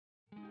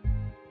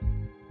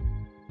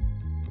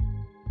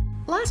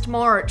Last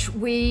March,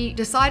 we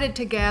decided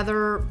to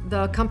gather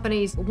the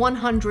company's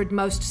 100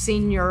 most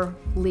senior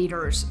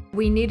leaders.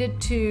 We needed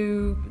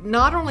to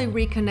not only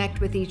reconnect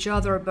with each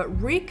other, but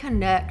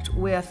reconnect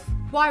with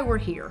why we're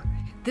here.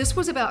 This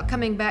was about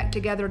coming back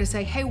together to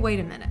say, hey, wait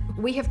a minute.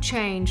 We have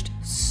changed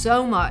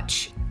so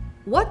much.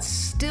 What's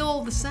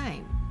still the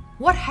same?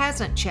 What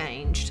hasn't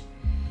changed?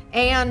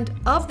 And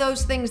of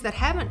those things that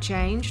haven't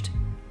changed,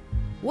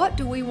 what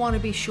do we want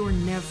to be sure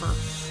never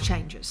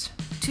changes?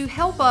 To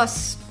help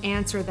us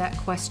answer that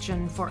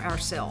question for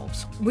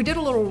ourselves, we did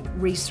a little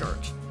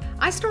research.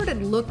 I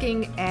started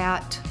looking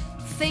at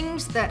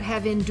things that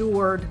have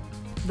endured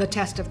the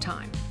test of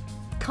time.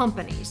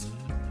 Companies,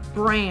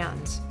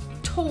 brands,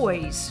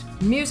 toys,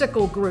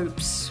 musical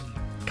groups,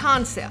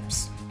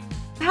 concepts.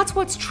 That's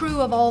what's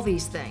true of all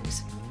these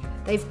things.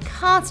 They've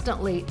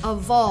constantly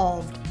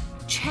evolved,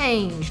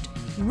 changed,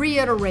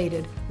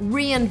 reiterated,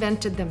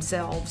 reinvented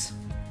themselves,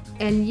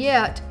 and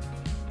yet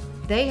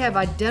they have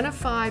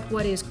identified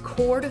what is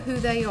core to who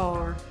they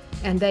are,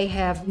 and they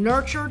have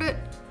nurtured it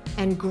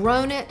and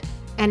grown it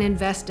and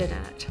invested in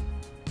it.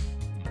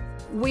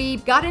 We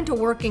got into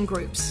working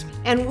groups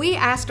and we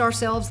asked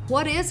ourselves,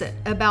 what is it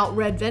about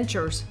Red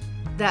Ventures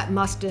that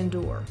must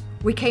endure?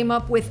 We came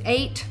up with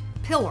 8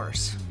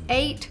 pillars,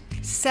 8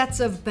 sets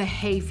of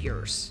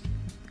behaviors,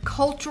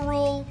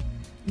 cultural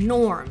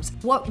norms,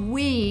 what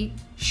we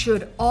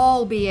should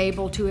all be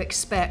able to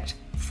expect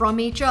from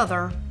each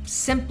other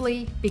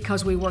simply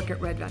because we work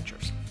at Red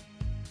Ventures.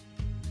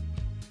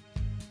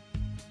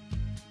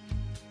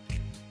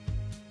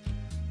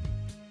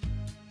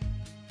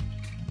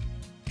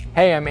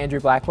 Hey, I'm Andrew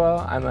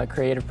Blackwell. I'm a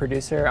creative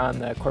producer on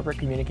the corporate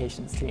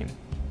communications team.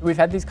 We've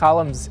had these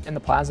columns in the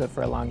plaza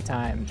for a long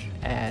time,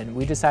 and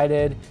we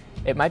decided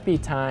it might be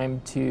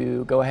time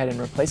to go ahead and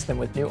replace them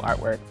with new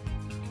artwork.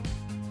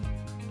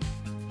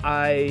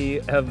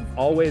 I have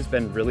always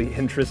been really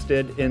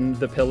interested in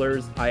the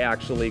pillars. I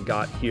actually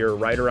got here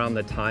right around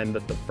the time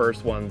that the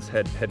first ones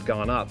had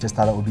gone up. Just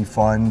thought it would be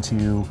fun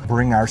to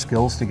bring our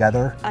skills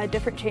together. A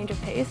different change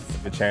of pace.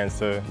 A chance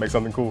to make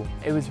something cool.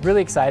 It was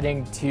really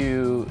exciting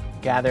to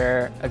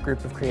gather a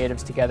group of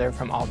creatives together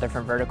from all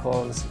different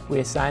verticals. We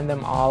assigned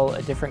them all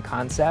a different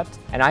concept,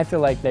 and I feel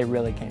like they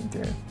really came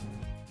through.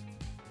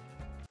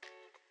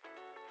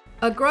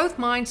 A growth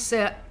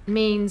mindset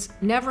means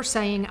never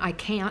saying I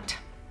can't.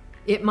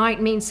 It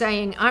might mean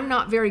saying, I'm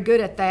not very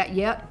good at that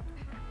yet,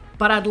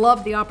 but I'd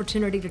love the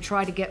opportunity to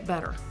try to get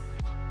better.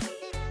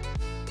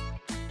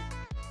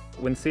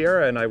 When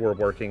Sierra and I were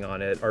working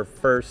on it, our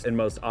first and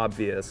most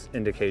obvious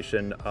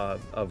indication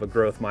of a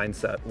growth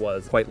mindset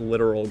was quite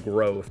literal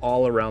growth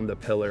all around the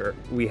pillar.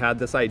 We had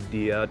this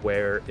idea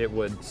where it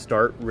would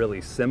start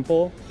really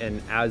simple, and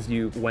as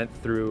you went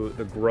through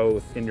the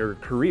growth in your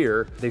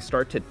career, they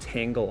start to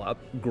tangle up,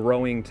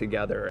 growing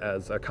together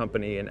as a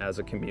company and as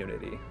a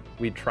community.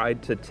 We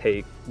tried to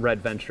take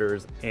Red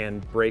Ventures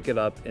and break it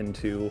up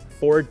into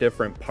 4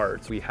 different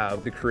parts. We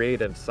have the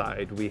creative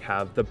side, we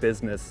have the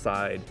business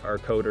side, our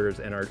coders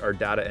and our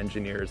data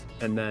engineers,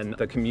 and then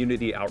the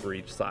community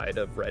outreach side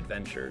of Red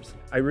Ventures.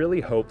 I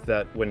really hope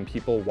that when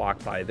people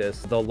walk by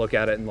this, they'll look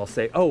at it and they'll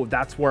say, oh,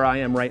 that's where I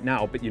am right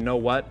now, but you know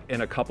what?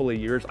 In a couple of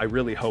years, I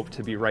really hope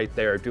to be right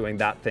there doing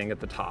that thing at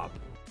the top.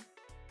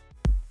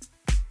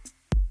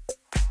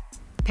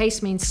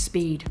 Pace means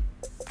speed.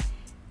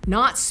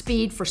 Not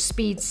speed for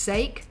speed's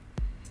sake,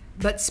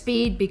 but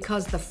speed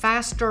because the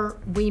faster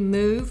we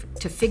move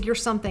to figure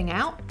something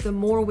out, the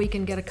more we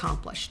can get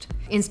accomplished.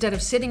 Instead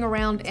of sitting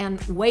around and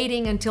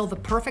waiting until the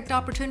perfect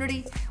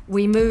opportunity,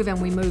 we move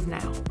and we move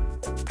now.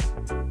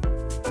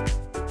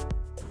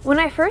 When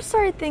I first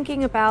started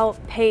thinking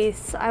about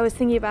pace, I was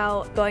thinking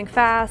about going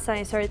fast, and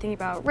I started thinking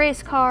about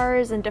race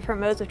cars and different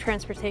modes of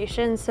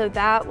transportation, so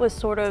that was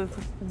sort of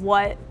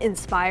what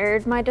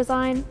inspired my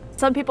design.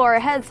 Some people are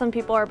ahead, some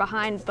people are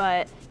behind,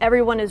 but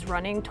everyone is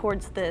running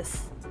towards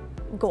this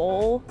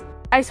goal.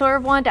 I sort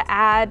of wanted to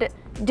add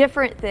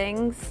different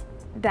things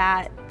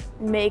that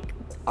make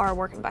our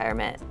work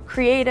environment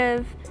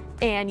creative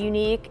and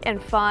unique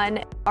and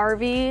fun.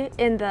 RV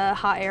in the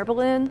hot air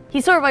balloon,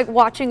 he's sort of like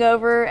watching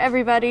over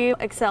everybody,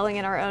 excelling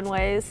in our own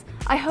ways.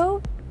 I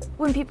hope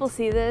when people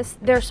see this,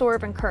 they're sort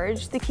of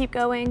encouraged to keep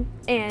going,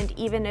 and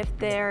even if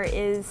there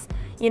is,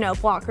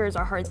 blockers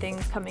or hard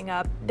things coming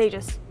up, they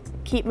just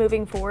keep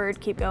moving forward,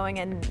 keep going,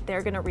 and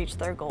they're gonna reach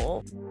their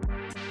goal.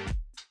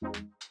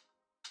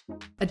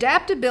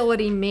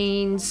 Adaptability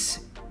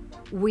means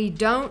we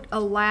don't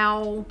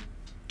allow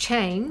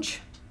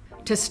change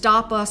to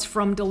stop us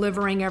from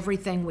delivering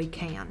everything we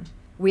can.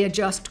 We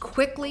adjust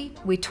quickly,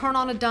 we turn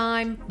on a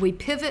dime, we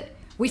pivot.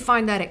 We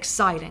find that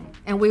exciting,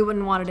 and we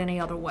wouldn't want it any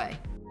other way.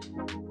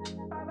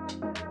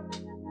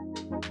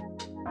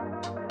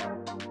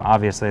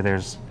 Obviously,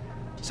 there's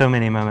so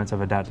many moments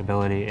of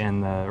adaptability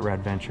in the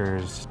Red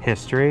Ventures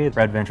history.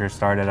 Red Ventures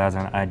started as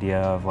an idea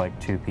of like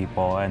 2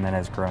 people and then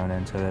has grown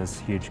into this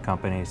huge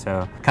company.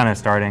 So kind of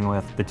starting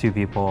with the 2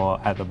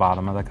 people at the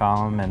bottom of the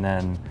column, and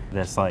then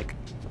this like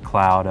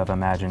cloud of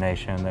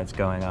imagination that's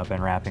going up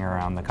and wrapping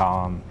around the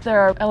column. There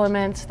are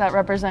elements that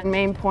represent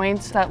main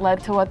points that led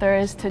to what there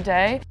is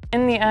today.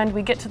 In the end,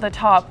 we get to the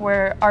top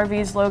where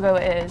RV's logo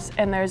is,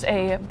 and there's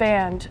a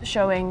band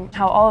showing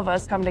how all of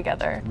us come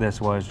together. This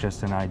was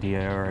just an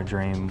idea or a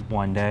dream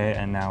one day,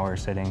 and now we're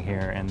sitting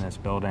here in this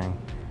building.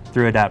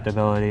 Through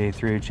adaptability,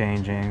 through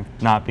changing,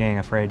 not being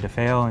afraid to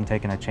fail and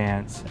taking a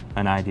chance,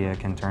 an idea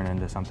can turn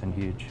into something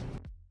huge.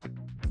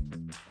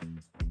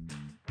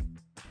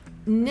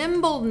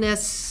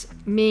 Nimbleness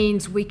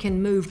means we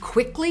can move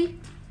quickly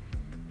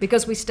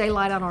because we stay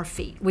light on our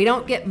feet. We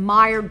don't get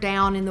mired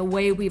down in the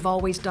way we've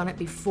always done it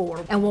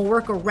before, and we'll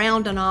work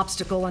around an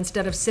obstacle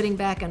instead of sitting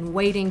back and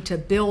waiting to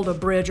build a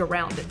bridge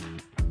around it.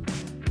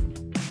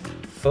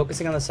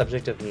 Focusing on the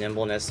subject of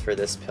nimbleness for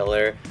this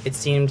pillar, it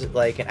seemed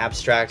like an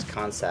abstract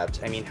concept.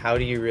 I mean, how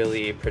do you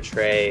really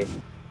portray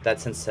that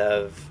sense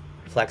of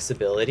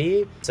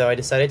flexibility? So I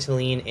decided to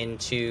lean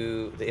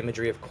into the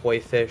imagery of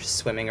koi fish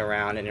swimming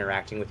around and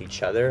interacting with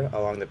each other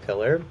along the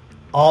pillar,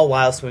 all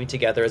while swimming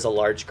together as a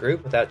large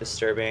group without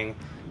disturbing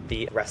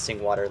the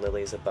resting water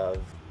lilies above.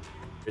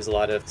 There's a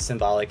lot of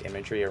symbolic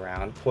imagery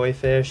around koi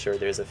fish, or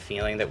there's a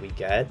feeling that we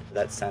get,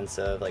 that sense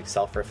of like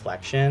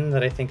self-reflection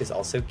that I think is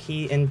also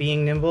key in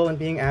being nimble and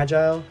being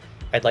agile.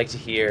 I'd like to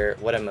hear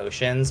what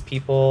emotions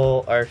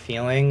people are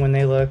feeling when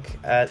they look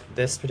at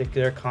this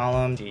particular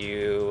column. Do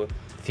you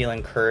feel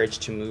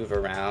encouraged to move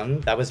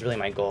around? That was really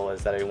my goal,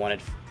 is that I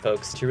wanted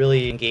folks to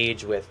really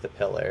engage with the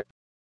pillar.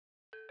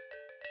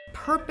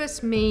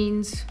 Purpose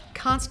means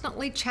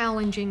constantly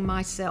challenging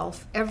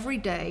myself every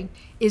day.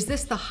 Is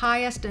this the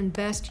highest and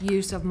best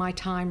use of my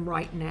time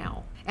right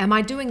now? Am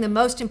I doing the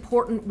most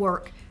important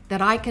work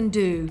that I can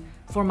do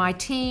for my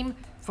team,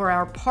 for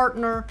our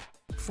partner,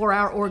 for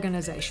our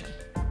organization?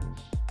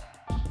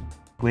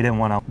 We didn't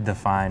want to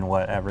define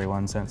what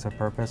everyone's sense of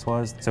purpose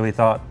was, so we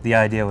thought the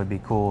idea would be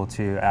cool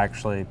to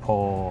actually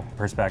pull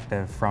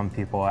perspective from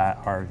people at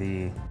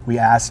RV. We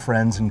asked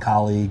friends and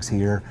colleagues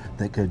here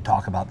that could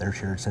talk about their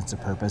shared sense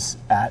of purpose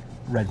at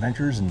Red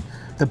Ventures, and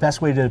the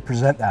best way to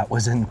present that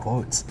was in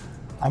quotes.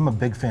 I'm a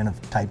big fan of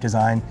type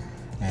design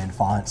and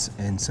fonts,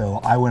 and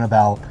so I went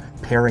about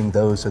pairing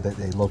those so that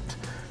they looked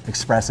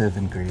expressive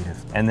and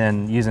creative. And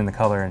then using the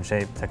color and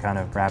shape to kind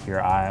of wrap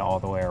your eye all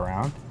the way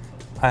around.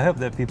 I hope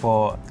that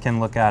people can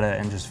look at it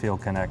and just feel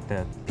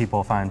connected.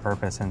 People find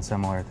purpose in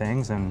similar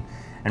things, and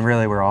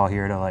really we're all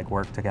here to like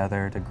work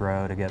together, to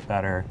grow, to get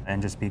better,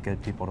 and just be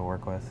good people to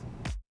work with.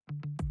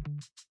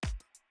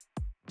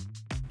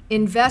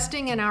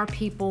 Investing in our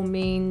people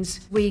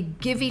means we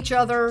give each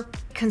other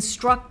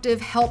constructive,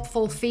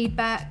 helpful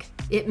feedback.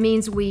 It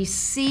means we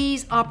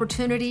seize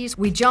opportunities.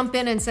 We jump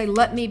in and say,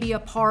 let me be a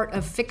part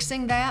of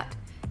fixing that.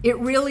 It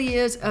really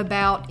is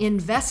about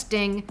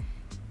investing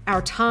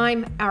our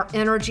time, our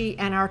energy,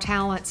 and our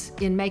talents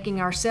in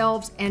making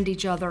ourselves and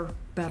each other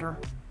better.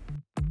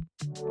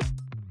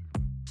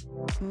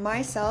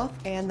 Myself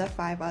and the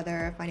 5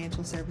 other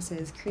financial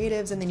services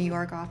creatives in the New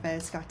York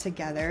office got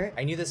together.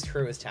 I knew this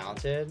crew was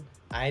talented.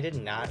 I did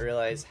not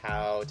realize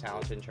how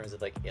talented in terms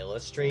of like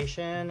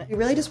illustration. We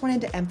really just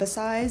wanted to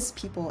emphasize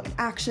people in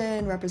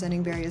action,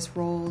 representing various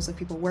roles of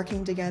people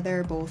working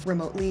together, both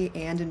remotely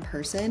and in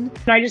person.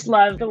 I just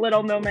love the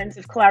little moments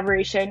of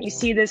collaboration. You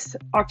see this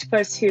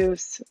octopus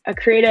who's a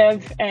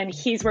creative, and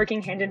he's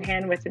working hand in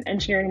hand with an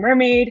engineering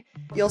mermaid.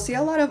 You'll see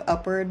a lot of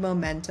upward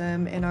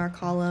momentum in our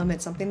column.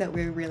 It's something that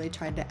we really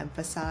tried to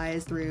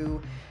emphasize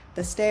through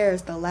the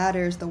stairs, the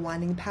ladders, the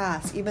winding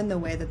paths, even the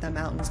way that the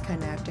mountains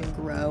connect and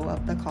grow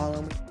up the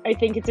column. I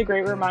think it's a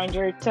great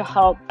reminder to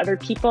help other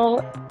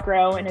people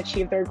grow and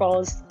achieve their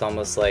goals. It's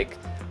almost like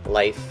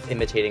life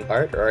imitating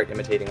art, or art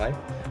imitating life.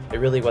 It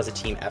really was a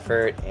team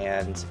effort,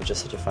 and it was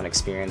just such a fun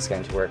experience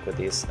getting to work with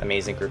these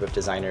amazing group of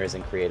designers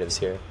and creatives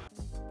here.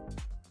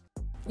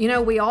 You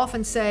know, we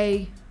often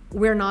say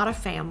we're not a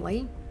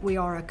family, we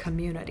are a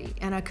community,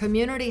 and a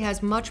community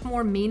has much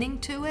more meaning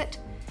to it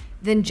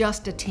than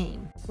just a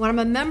team. When I'm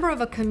a member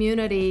of a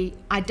community,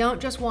 I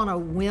don't just want to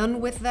win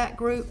with that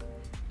group,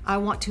 I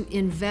want to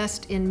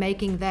invest in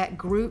making that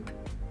group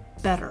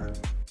better.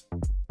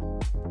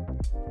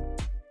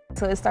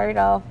 So it started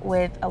off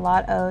with a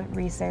lot of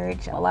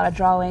research, a lot of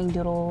drawing,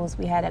 doodles.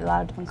 We had a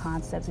lot of different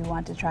concepts we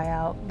wanted to try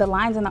out. The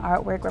lines in the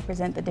artwork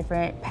represent the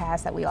different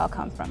paths that we all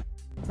come from.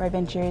 Red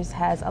Ventures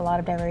has a lot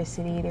of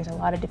diversity. There's a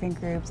lot of different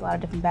groups, a lot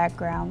of different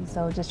backgrounds,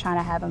 so just trying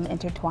to have them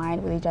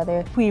intertwined with each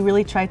other. We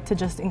really tried to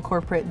just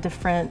incorporate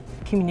different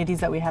communities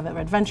that we have at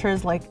Red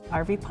Ventures, like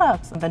RV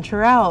Pups,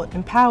 Venture Out,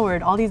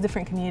 Empowered, all these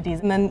different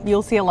communities. And then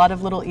you'll see a lot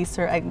of little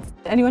Easter eggs.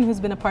 Anyone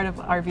who's been a part of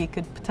RV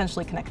could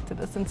potentially connect to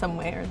this in some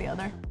way or the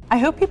other. I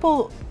hope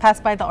people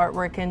pass by the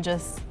artwork and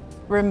just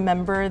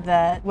remember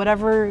that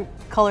whatever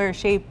color,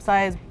 shape,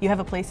 size, you have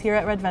a place here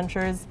at Red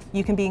Ventures.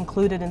 You can be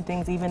included in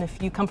things even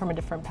if you come from a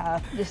different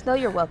path. Just know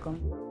you're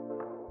welcome.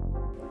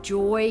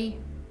 Joy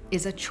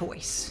is a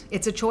choice.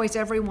 It's a choice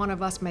every one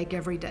of us make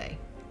every day.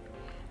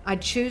 I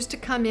choose to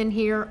come in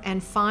here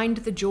and find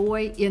the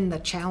joy in the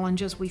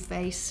challenges we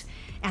face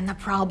and the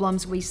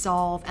problems we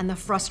solve and the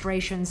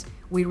frustrations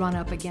we run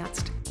up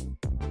against.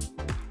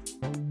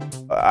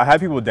 I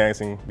had people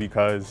dancing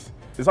because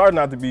it's hard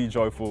not to be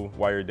joyful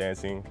while you're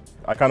dancing.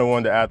 I kind of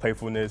wanted to add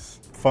playfulness,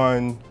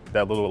 fun,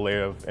 that little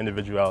layer of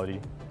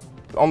individuality.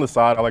 On the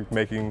side, I like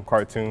making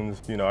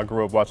cartoons. You know, I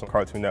grew up watching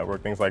Cartoon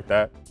Network, things like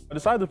that. I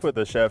decided to put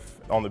the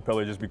chef on the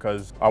pillar just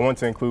because I want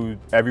to include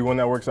everyone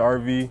that works at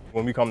RV.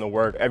 When we come to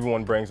work,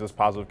 everyone brings this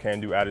positive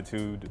can-do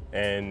attitude,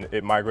 and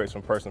it migrates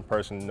from person to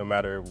person no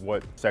matter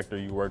what sector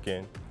you work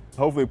in.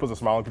 Hopefully it puts a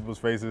smile on people's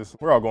faces.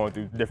 We're all going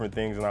through different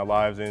things in our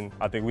lives, and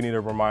I think we need a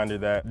reminder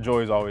that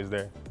joy is always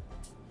there.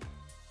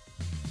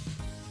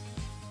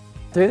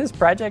 Through this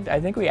project, I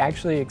think we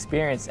actually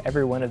experienced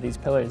every one of these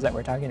pillars that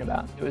we're talking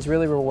about. It was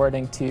really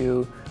rewarding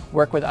to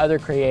work with other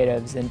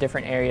creatives in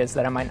different areas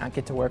that I might not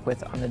get to work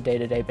with on a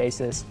day-to-day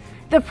basis.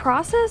 The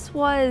process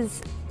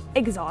was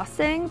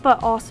exhausting,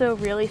 but also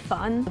really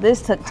fun.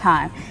 This took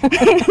time.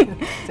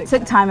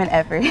 Took time and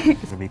effort.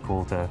 It'd be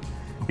cool to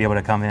be able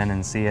to come in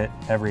and see it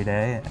every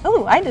day.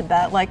 Oh, I did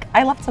that. Like,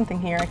 I left something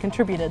here, I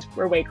contributed.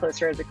 We're way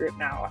closer as a group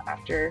now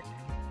after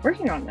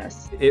working on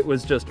this. It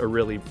was just a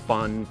really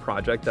fun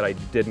project that I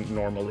didn't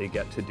normally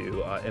get to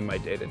do in my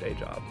day-to-day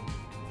job.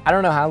 I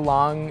don't know how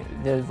long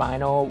the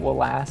vinyl will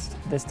last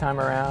this time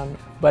around,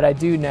 but I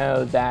do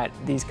know that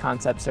these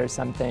concepts are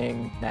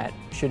something that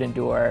should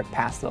endure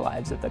past the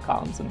lives of the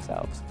columns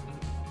themselves.